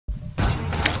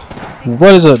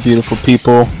What is up, beautiful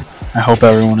people? I hope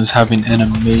everyone is having an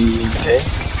amazing day.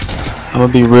 I'm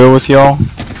gonna be real with y'all.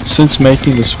 Since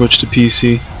making the switch to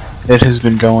PC, it has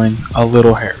been going a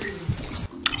little hairy.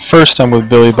 First I'm with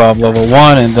Billy Bob level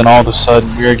 1, and then all of a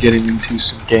sudden we are getting into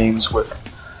some games with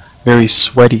very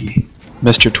sweaty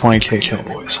Mr. 20k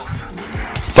Killboys.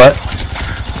 But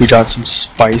we got some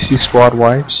spicy squad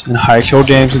wipes and high kill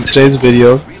games in today's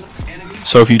video.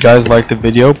 So if you guys like the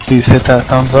video, please hit that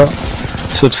thumbs up.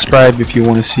 Subscribe if you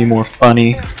want to see more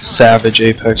funny, savage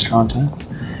Apex content.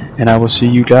 And I will see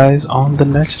you guys on the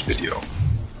next video.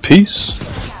 Peace.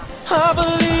 I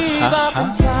believe I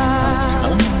can fly.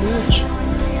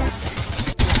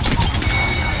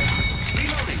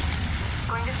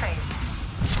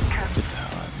 Get the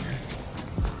hell out of here.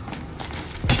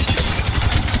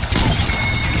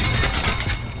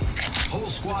 Whole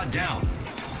squad down.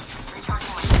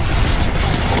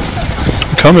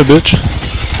 Coming, bitch.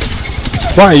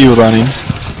 Why are you running?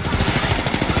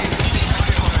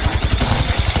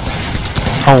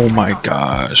 Oh my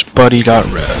gosh, buddy got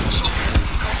rezzed.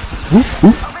 Whoop,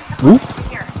 whoop, whoop,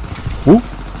 whoop.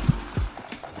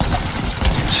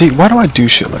 See, why do I do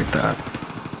shit like that?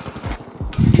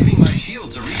 Giving my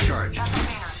shields a recharge.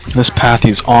 This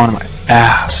pathy's on my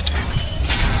ass, dude.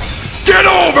 Get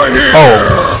over here!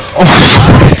 Oh.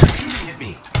 Hit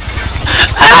me.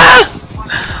 Ah!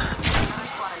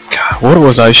 God, what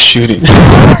was I shooting?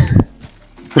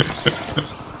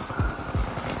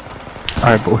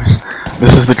 Alright, boys.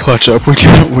 This is the clutch up. We're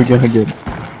gonna get it.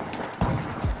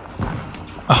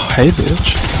 Oh, hey,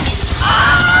 bitch.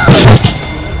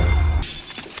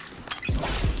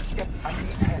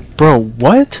 Bro,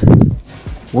 what?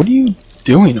 What are you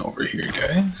doing over here,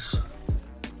 guys?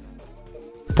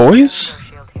 Boys?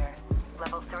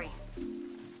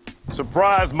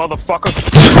 Surprise, motherfucker!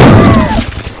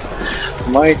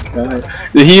 My god.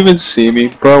 Did he even see me?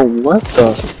 Bro, what the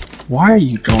f— why are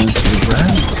you going through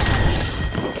res?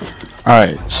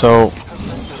 Alright, so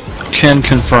can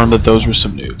confirm that those were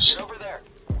some noobs.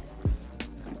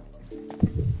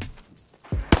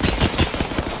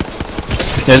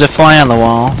 There's a fly on the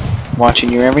wall,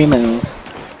 watching your every move.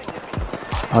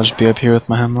 I'll just be up here with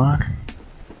my Hemlock.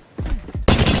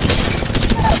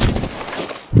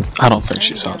 I don't think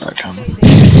she saw that coming.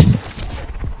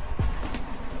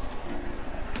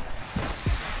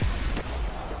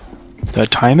 Did I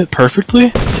time it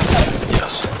perfectly?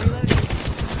 Yes.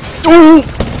 Ooh!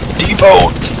 Depot!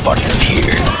 Fucking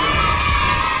here.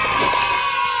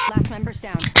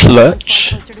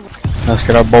 Clutch. Let's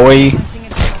get our boy.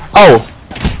 Oh!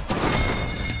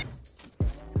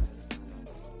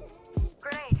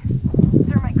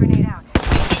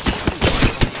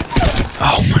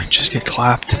 Oh my, just get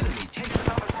clapped.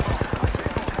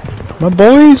 My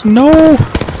boys, no!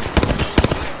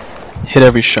 Hit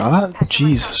every shot?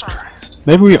 Jesus Christ.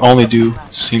 Maybe we only do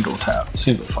single tap,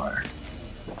 single fire.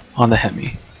 On the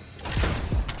Hemi.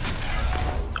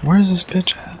 Where is this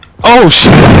bitch at? Oh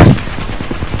shit!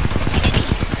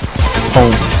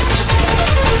 Oh.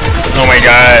 Oh my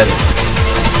god.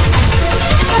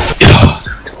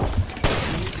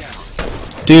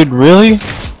 Dude, really?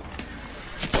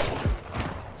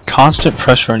 Constant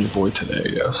pressure on your boy today, I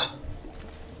guess.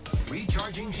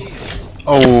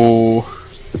 Oh.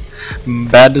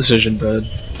 Bad decision, bud.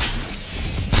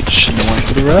 Shouldn't have went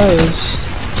for the res.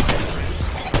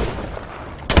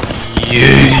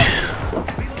 Yeah.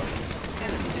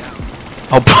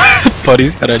 Oh,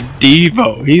 buddy's got a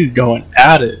Devo. He's going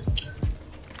at it.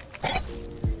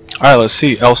 Alright, let's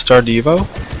see. L-Star Devo.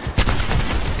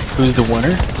 Who's the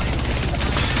winner?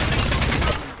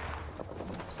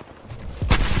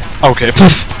 Okay.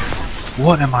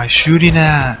 What am I shooting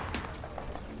at?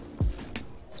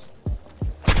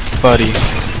 Buddy.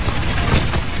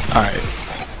 Alright.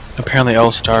 Apparently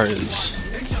L-Star is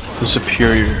the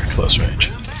superior close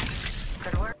range.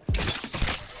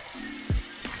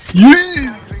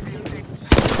 Yeah!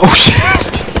 Oh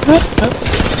shit!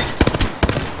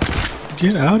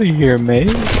 Get out of here,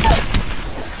 mate.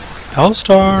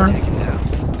 L-Star!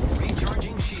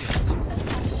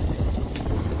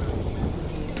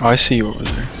 Oh, I see you over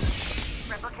there.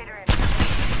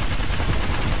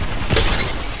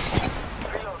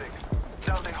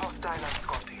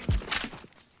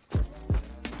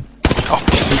 Oh,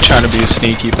 you're trying to be a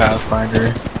sneaky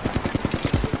pathfinder.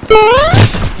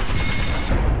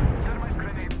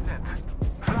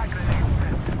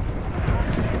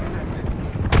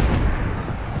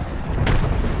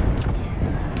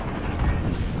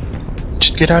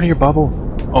 Just get out of your bubble.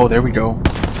 Oh, there we go.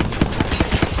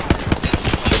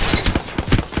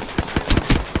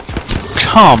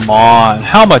 Come on,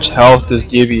 how much health does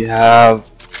Gibby have?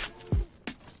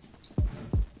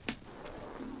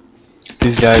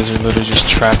 These guys are literally just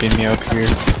trapping me up here.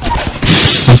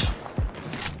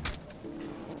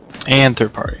 And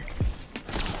third party.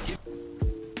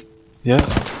 Yeah.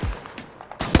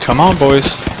 Come on,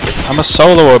 boys. I'm a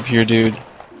solo up here, dude.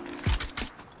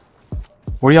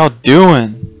 What are y'all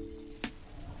doing?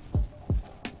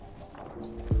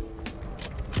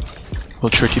 Little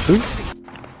tricky poo.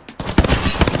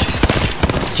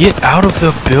 Get out of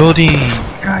the building!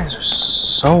 You guys are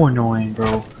so annoying,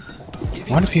 bro.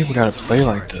 Why do people gotta play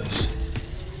like this?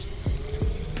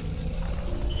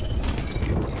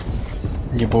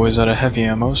 Your boy's out of heavy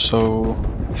ammo, so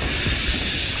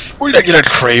we gotta get a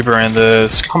Kraber in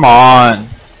this. Come on, a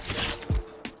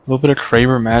little bit of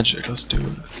Kraber magic. Let's do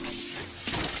it.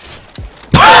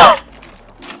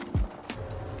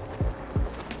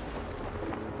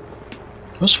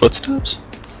 Those footsteps?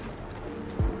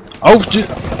 Oh, dude.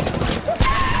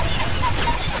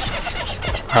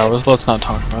 Alright, let's not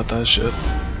talk about that shit.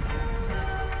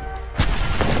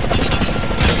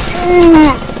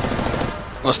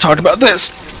 Let's talk about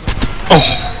this. Oh.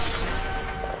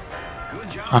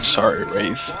 I'm sorry,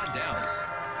 Wraith.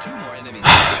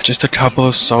 Just a couple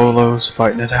of solos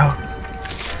fighting it out.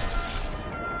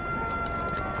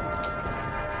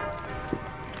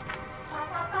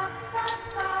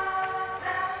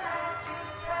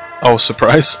 Oh,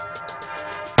 surprise.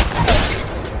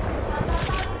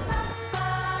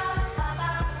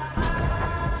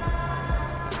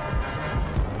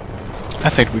 I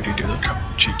think we could do a couple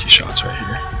of cheeky shots right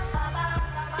here.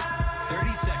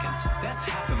 30 seconds. That's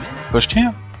half a minute. Push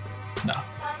camp? No.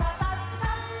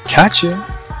 Catch you.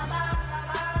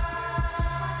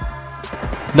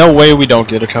 No way we don't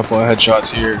get a couple of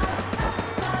headshots here.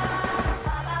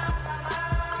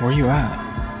 Where you at?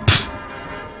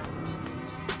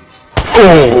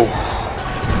 Oh!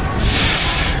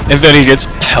 And then he gets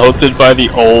pelted by the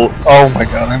ult. Oh my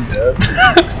god, I'm dead.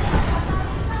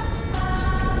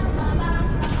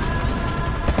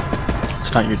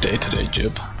 It's not your day today,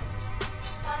 Jib.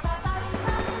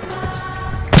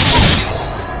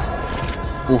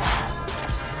 Oof.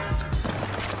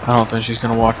 I don't think she's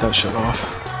gonna walk that shit off.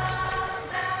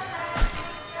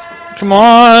 Come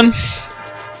on!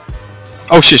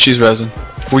 Oh shit, she's resin.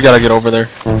 We gotta get over there.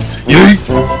 Yeet!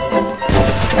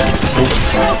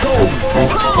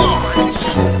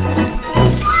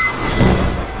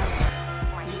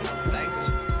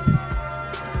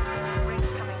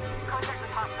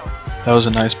 That was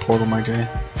a nice portal, my guy.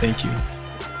 Thank you.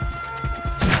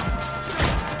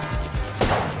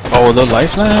 Oh, the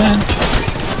lifeline!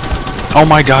 Oh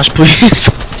my gosh, please!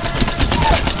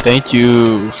 Thank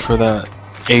you for that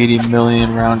 80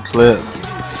 million round clip.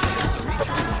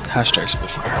 Hashtag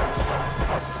Spitfire.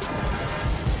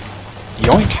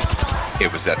 Yoink!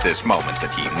 It was at this moment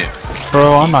that he knew.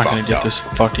 Bro, I'm not gonna get this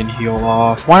fucking heal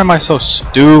off. Why am I so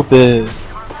stupid?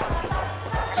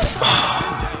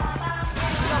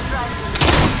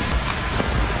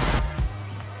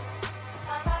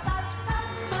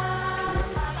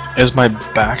 Is my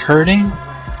back hurting?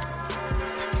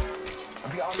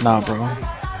 Nah, bro.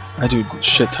 I do a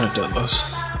shit ton of deadlifts.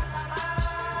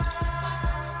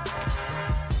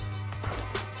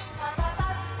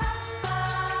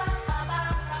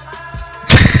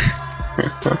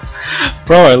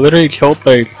 Bro, I literally killed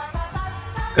like...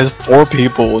 It's 4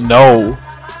 people. No.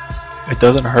 It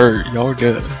doesn't hurt. Y'all are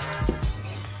good.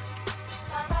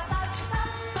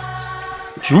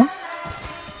 Zoom.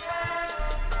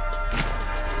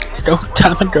 It's no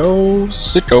time to go.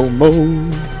 Sicko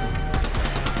mode.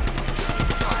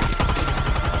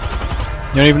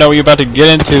 You don't even know what you're about to get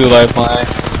into, Lifeline.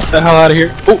 Get the hell out of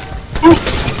here. Oh! Ooh!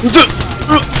 What's up?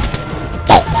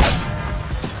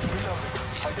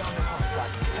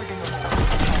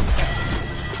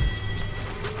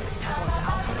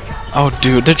 Oh,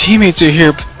 dude, their teammates are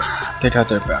here. They got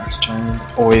their backs turned.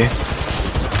 Oi.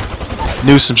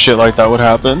 Knew some shit like that would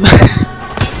happen.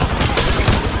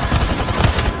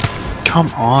 Come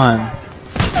on.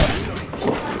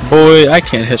 Boy, I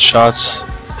can't hit shots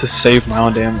to save my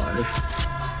own damn life.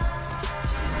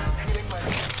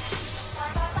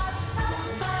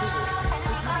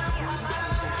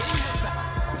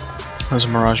 There's a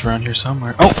Mirage around here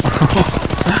somewhere. Oh!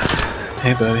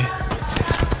 Hey, buddy.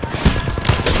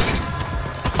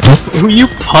 Who you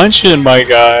punching, my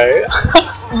guy?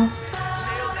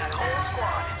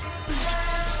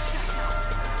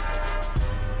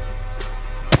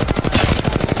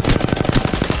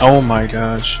 Oh my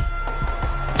gosh.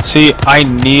 See, I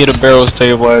need a barrel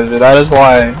stabilizer, that is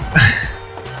why.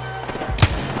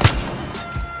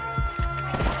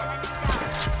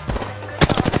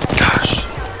 Gosh.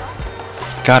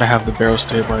 Gotta have the barrel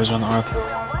stabilizer on the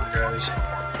R301, guys.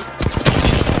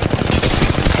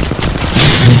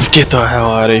 Get the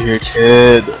hell out of here,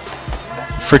 kid.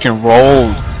 Freaking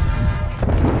rolled.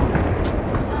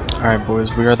 Alright,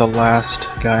 boys, we are the last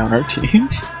guy on our team.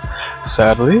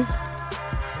 Sadly.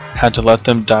 Had to let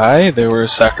them die. They were a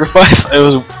sacrifice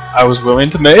I was willing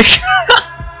to make.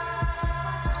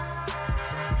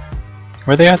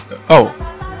 Where they at? Oh.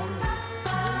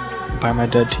 By my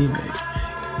dead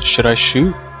teammate. Should I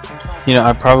shoot? You know,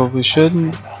 I probably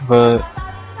shouldn't, but...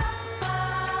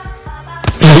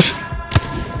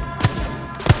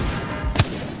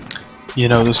 You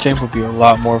know, this game would be a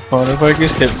lot more fun if I get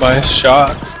hit by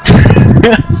shots.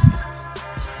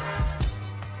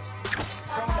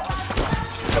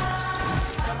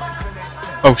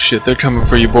 Oh shit, they're coming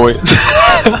for you, boy.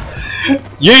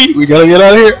 Yeet, we gotta get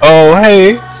out of here. Oh,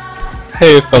 hey.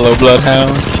 Hey, fellow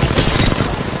bloodhound.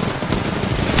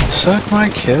 Suck my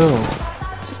kill.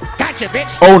 Gotcha,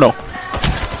 bitch. Oh no.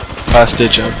 Last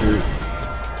ditch effort.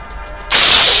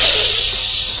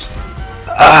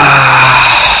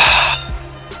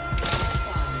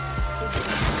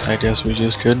 I guess we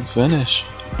just couldn't finish.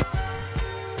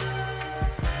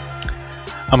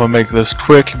 I'm gonna make this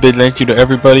quick. Big thank you to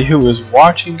everybody who is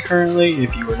watching currently.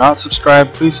 If you are not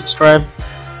subscribed, please subscribe.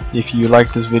 If you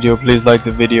like this video, please like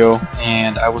the video.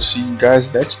 And I will see you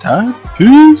guys next time.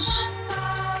 Peace!